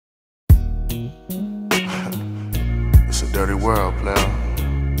dirty world, player.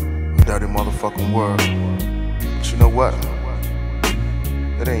 A dirty motherfucking world. But you know what?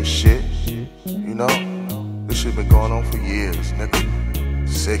 It ain't shit. You know? This shit been going on for years, nigga.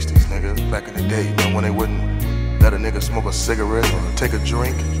 60s, nigga. Back in the day, you know, when they wouldn't let a nigga smoke a cigarette or take a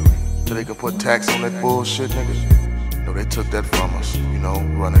drink so they could put tax on that bullshit, nigga. You know, they took that from us, you know,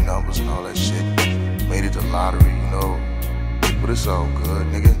 running numbers and all that shit. Made it the lottery, you know. But it's all good,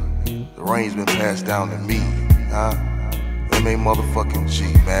 nigga. The reigns been passed down to me, huh? M.A. motherfucking G,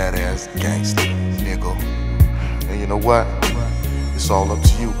 Mad Ass Gangsta, nigga. And you know what? It's all up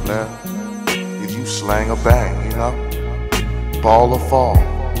to you, player. If you slang or bang, you know? Ball or fall.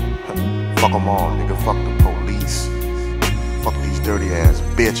 Fuck them all, nigga. Fuck the police. Fuck these dirty ass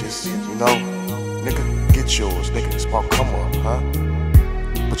bitches, you know? Nigga, get yours, nigga. It's about come up, huh?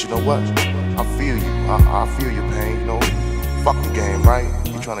 But you know what? I feel you. I feel your pain, you know? Fuck the game, right?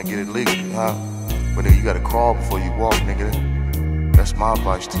 You trying to get it legally, huh? But nigga, you gotta crawl before you walk, nigga. That's my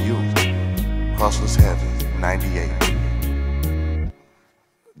advice to you. Hustla'z Heaven, 98.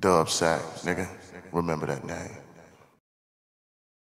 Dub Sack, nigga. Remember that name.